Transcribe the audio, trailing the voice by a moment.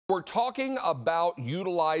We're talking about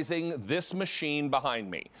utilizing this machine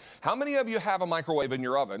behind me. How many of you have a microwave in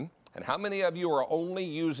your oven, and how many of you are only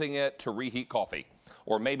using it to reheat coffee?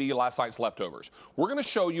 Or maybe last night's leftovers. We're going to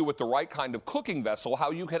show you with the right kind of cooking vessel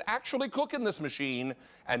how you can actually cook in this machine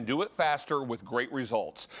and do it faster with great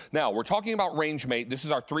results. Now, we're talking about Rangemate. This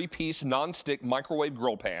is our 3-piece non-stick microwave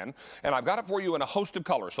grill pan, and I've got it for you in a host of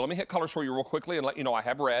colors. So let me hit colors for you real quickly and let you know I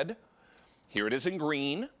have red. Here it is in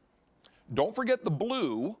green. Don't forget the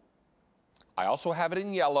blue. I also have it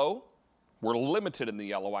in yellow. We're limited in the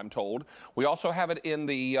yellow, I'm told. We also have it in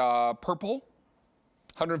the purple,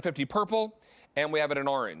 150 purple, and we have it in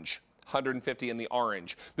orange, 150 in the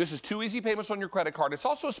orange. This is 2 easy payments on your credit card. It's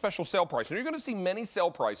also a special sale price, and you're going to see many sale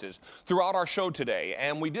prices throughout our show today.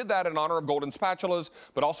 And we did that in honor of Golden Spatulas,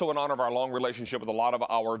 but also in honor of our long relationship with a lot of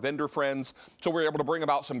our vendor friends. So we're able to bring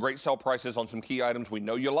about some great sale prices on some key items we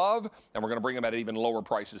know you love, and we're going to bring them at even lower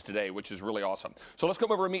prices today, which is really awesome. So let's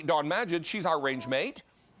come over and meet Dawn Majid. She's our Rangemate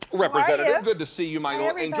representative. Good to see you, my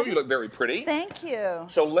little angel. You look very pretty. Thank you.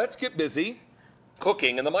 So let's get busy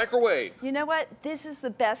cooking in the microwave. You know what? This is the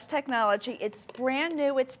best technology. It's brand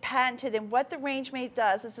new, it's patented, and what the Rangemate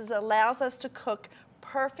does is it allows us to cook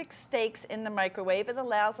perfect steaks in the microwave. It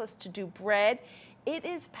allows us to do bread. It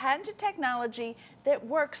is patented technology that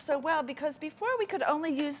works so well because before we could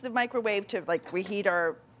only use the microwave to like reheat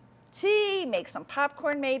our tea, make some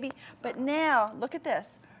popcorn maybe, but now look at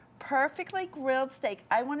this. Perfectly grilled steak.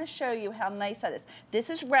 I want to show you how nice that is.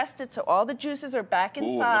 This is rested, so all the juices are back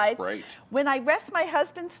inside. Ooh, that's great. When I rest my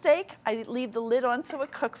husband's steak, I leave the lid on so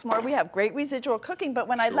it cooks more. We have great residual cooking, but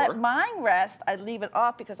when I let mine rest, I leave it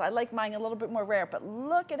off because I like mine a little bit more rare. But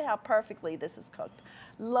look at how perfectly this is cooked.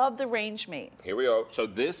 Love the Rangemate. Here we go. So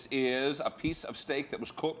this is a piece of steak that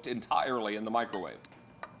was cooked entirely in the microwave.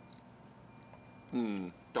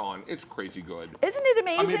 Dawn, it's crazy good. Isn't it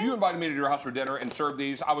amazing? I mean, if you invited me to your house for dinner and served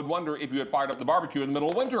these, I would wonder if you had fired up the barbecue in the middle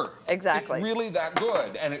of winter. Exactly. It's really that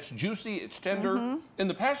good, and it's juicy, it's tender. In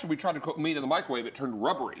the past, if we tried to cook meat in the microwave, it turned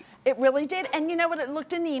rubbery. It really did, and you know what? It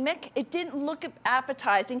looked anemic. It didn't look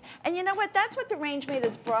appetizing, and you know what? That's what the Rangemate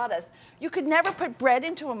has brought us. You could never put bread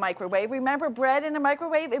into a microwave. Remember bread in a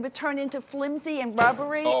microwave? It would turn into flimsy and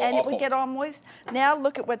rubbery, and it would get all moist. Now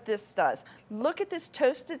look at what this does. Look at this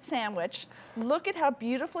toasted sandwich. Look at how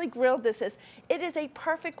beautifully grilled this is. It is a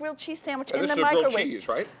perfect grilled cheese sandwich in the microwave. This is grilled cheese,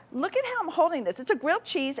 right? Look at how I'm holding this. It's a grilled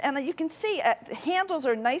cheese, and you can see the handles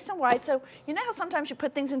are nice and wide. So you know how sometimes you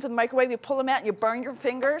put things into the microwave, you pull them out, and you burn your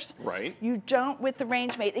fingers? Right. You don't with the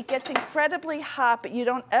Rangemate. It gets incredibly hot, but you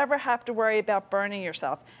don't ever have to worry about burning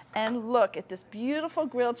yourself. And look at this beautiful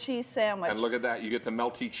grilled cheese sandwich. And look at that. You get the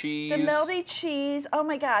melty cheese. The melty cheese. Oh,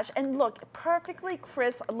 my gosh. And look, perfectly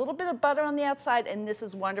crisp, a little bit of butter on the outside, and this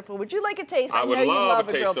is wonderful. Would you like a taste? I would know you love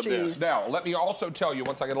a grilled taste of cheese. this. Now, let me also tell you,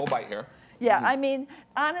 once I get a little bite here. Yeah, I mean,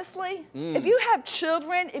 honestly, if you have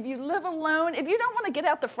children, if you live alone, if you don't want to get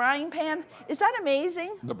out the frying pan, is that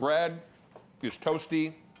amazing? The bread is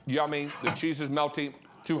toasty, yummy. The cheese is melty.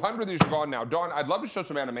 200 of these are gone now. Dawn, I'd love to show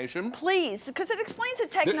some animation. Please, because it explains the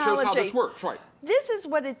technology. It shows how this works, right? This is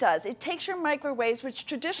what it does. It takes your microwaves, which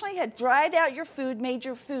traditionally had dried out your food, made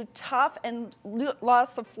your food tough and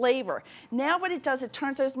loss of flavor. Now what it does, it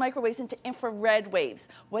turns those microwaves into infrared waves.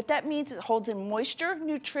 What that means, it holds in moisture,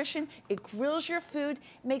 nutrition, it grills your food,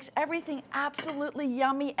 makes everything absolutely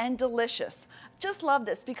yummy and delicious. Just love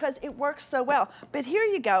this because it works so well. But here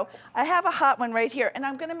you go. I have a hot one right here, and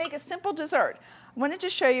I'm going to make a simple dessert. I wanted to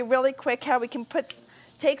show you really quick how we can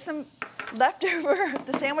take some leftover.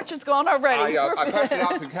 The sandwich is gone already. I passed it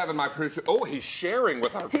out to Kevin, my producer. Oh, he's sharing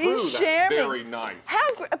with our crew. He's sharing. That's very nice.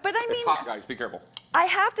 But I mean, it's hot, guys. Be careful. I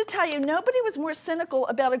have to tell you, nobody was more cynical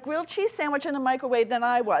about a grilled cheese sandwich in a microwave than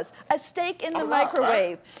I was. A steak in the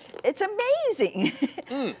microwave. Right? It's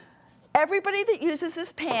amazing. Everybody that uses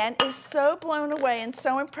this pan is so blown away and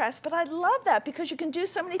so impressed, but I love that because you can do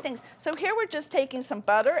so many things. So here we're just taking some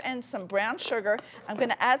butter and some brown sugar. I'm going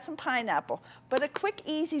to add some pineapple. But a quick,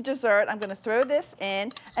 easy dessert, I'm going to throw this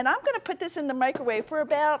in, and I'm going to put this in the microwave for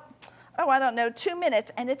about, oh, I don't know, 2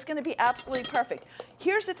 minutes, and it's going to be absolutely perfect.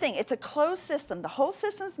 Here's the thing. It's a closed system. The whole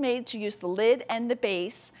system's made to use the lid and the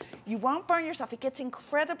base. You won't burn yourself. It gets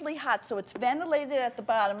incredibly hot, so it's ventilated at the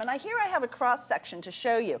bottom. And here I have a cross section to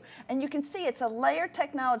show you. And you can see it's a layered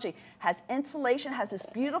technology. Has insulation, has this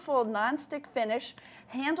beautiful non-stick finish.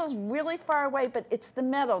 Handles really far away, but it's the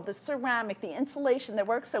metal, the ceramic, the insulation that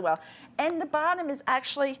works so well. And the bottom is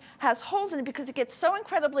actually has holes in it because it gets so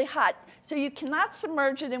incredibly hot. So you cannot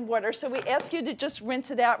submerge it in water. So we ask you to just rinse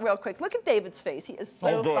it out real quick. Look at David's face. He is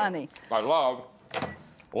so funny. I love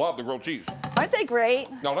the grilled cheese. Aren't they great?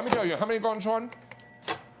 Now, let me tell you, how many gone, Sean?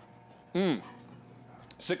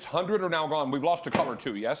 600 are now gone. We've lost a color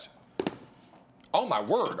too, yes? Oh my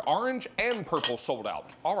word, orange and purple sold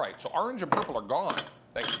out. All right, so orange and purple are gone.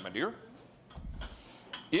 Thank you, my dear.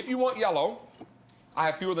 If you want yellow, I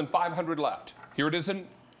have fewer than 500 left. Here it is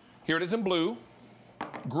in blue,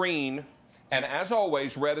 green, and as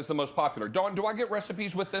always, red is the most popular. Dawn, do I get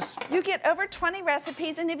recipes with this? You get over 20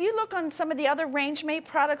 recipes, and if you look on some of the other Rangemate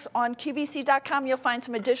products on QVC.com, you'll find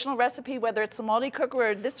some additional recipe, whether it's the multi-cooker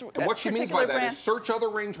or this and what she means by that is search other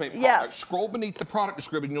Rangemate products, scroll beneath the product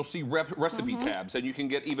description, you'll see recipe tabs, and you can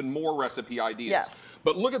get even more recipe ideas. Yes.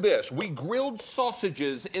 But look at this. We grilled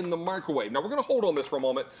sausages in the microwave. Now, we're going to hold on this for a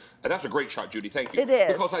moment. And that's a great shot, Judy. Thank you. It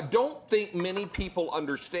is. Because I don't think many people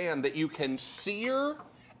understand that you can sear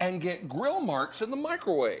and get grill marks in the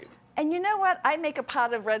microwave. And you know what? I make a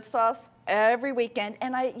pot of red sauce every weekend,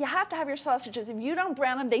 and you have to have your sausages. If you don't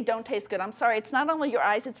brown them, they don't taste good. I'm sorry, it's not only your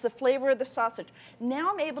eyes, it's the flavor of the sausage. Now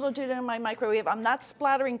I'm able to do it in my microwave. I'm not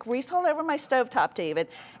splattering grease all over my stovetop, David.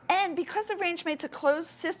 And because the Rangemate's a closed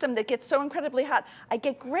system that gets so incredibly hot, I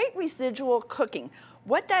get great residual cooking.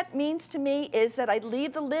 What that means to me is that I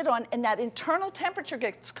leave the lid on and that internal temperature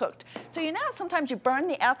gets cooked. So you know sometimes you burn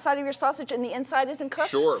the outside of your sausage and the inside isn't cooked?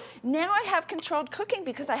 Sure. Now I have controlled cooking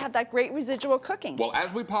because I have that great residual cooking. Well,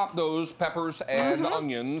 as we pop those peppers and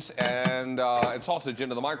onions and sausage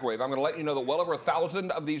into the microwave, I'm going to let you know that well over 1,000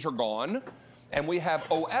 of these are gone. And we have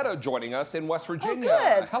Oetta joining us in West Virginia.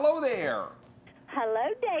 Oh, good. Hello there. Hello,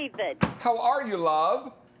 David. How are you,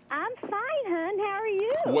 love? I'm fine, hon. How are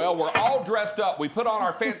you? Well, we're all dressed up. We put on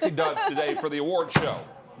our fancy duds today for the award show.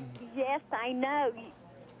 Yes, I know.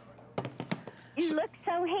 You look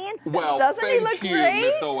so handsome. Well, Doesn't he look thank you, great?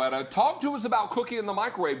 Miss Oetta. Talk to us about cooking in the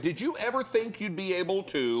microwave. Did you ever think you'd be able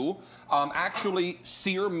to actually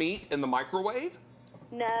sear meat in the microwave?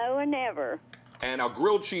 No, never. And a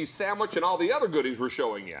grilled cheese sandwich and all the other goodies we're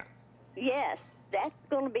showing you. Yes, that's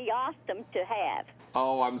going to be awesome to have.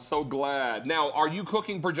 Oh, I'm so glad. Now, are you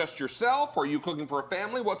cooking for just yourself? Or are you cooking for a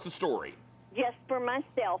family? What's the story? Just for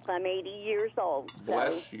myself. I'm 80 years old.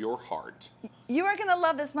 Bless your heart. You are going to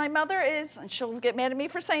love this. My mother is, and she'll get mad at me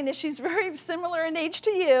for saying this, she's very similar in age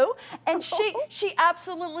to you. And she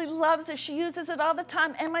absolutely loves it. She uses it all the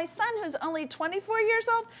time. And my son, who's only 24 years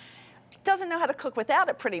old, doesn't know how to cook without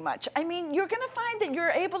it pretty much. I mean, you're going to find that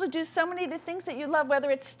you're able to do so many of the things that you love,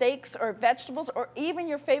 whether it's steaks or vegetables or even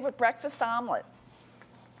your favorite breakfast omelet.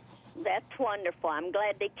 That's wonderful. I'm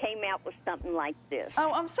glad they came out with something like this.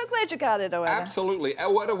 Oh, I'm so glad you got it, Oetta. Absolutely.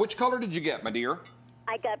 Oetta, which color did you get, my dear?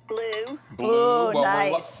 I got blue. Blue. Oh, well,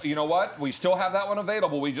 nice. You know what? We still have that one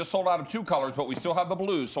available. We just sold out of 2 colors, but we still have the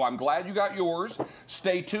blue. So I'm glad you got yours.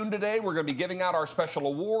 Stay tuned today. We're going to be giving out our special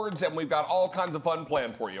awards, and we've got all kinds of fun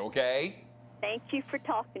planned for you, okay? Thank you for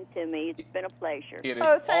talking to me. It's been a pleasure. It is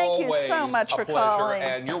thank you always so much a for pleasure, calling.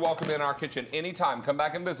 and you're welcome in our kitchen anytime. Come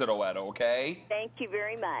back and visit, Oetta, okay? Thank you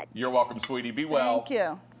very much. You're welcome, sweetie. Be well. Thank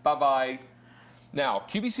you. Bye-bye. Now,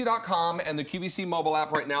 QVC.com and the QVC mobile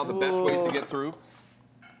app right now, the best ways to get through.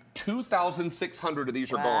 2,600 of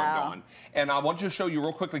these are gone, Dawn. And I want to show you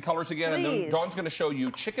real quickly colors again, and then Dawn's going to show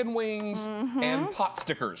you chicken wings and pot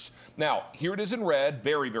stickers. Now, here it is in red,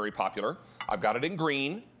 very, very popular. I've got it in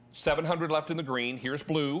green, 700 left in the green. Here's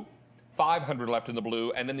blue, 500 left in the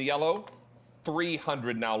blue, and in the yellow,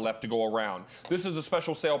 300 now left to go around. This is a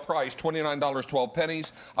special sale price,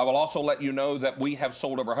 $29.12. I will also let you know that we have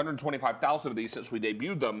sold over 125,000 of these since we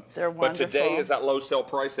debuted them. They're wonderful. But today is that low sale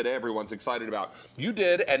price that everyone's excited about. You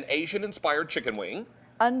did an Asian-inspired chicken wing.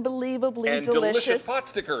 Unbelievably and delicious pot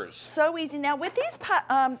stickers. So easy. Now with these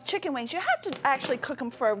chicken wings, you have to actually cook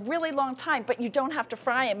them for a really long time, but you don't have to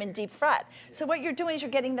fry them in deep fat. So what you're doing is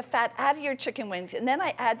you're getting the fat out of your chicken wings, and then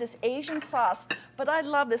I add this Asian sauce. But I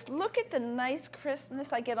love this. Look at the nice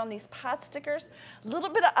crispness I get on these pot stickers. A little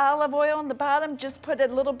bit of olive oil on the bottom. Just put a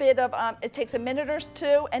little bit of, it takes a minute or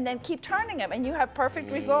 2, and then keep turning them, and you have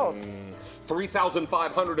perfect results.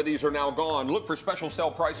 3,500 of these are now gone. Look for special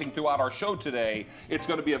sale pricing throughout our show today. It's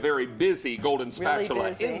going to be a very busy golden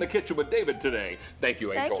spatula in the kitchen with David today. Thank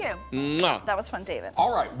you, Angel. Thank you. Mwah. That was fun, David.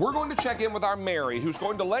 All right, we're going to check in with our Mary, who's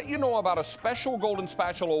going to let you know about a special golden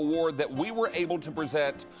spatula award that we were able to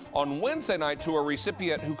present on Wednesday night to a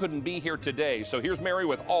recipient who couldn't be here today. So here's Mary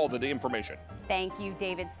with all the information. Thank you,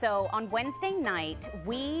 David. So on Wednesday night,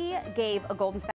 we gave a golden spatula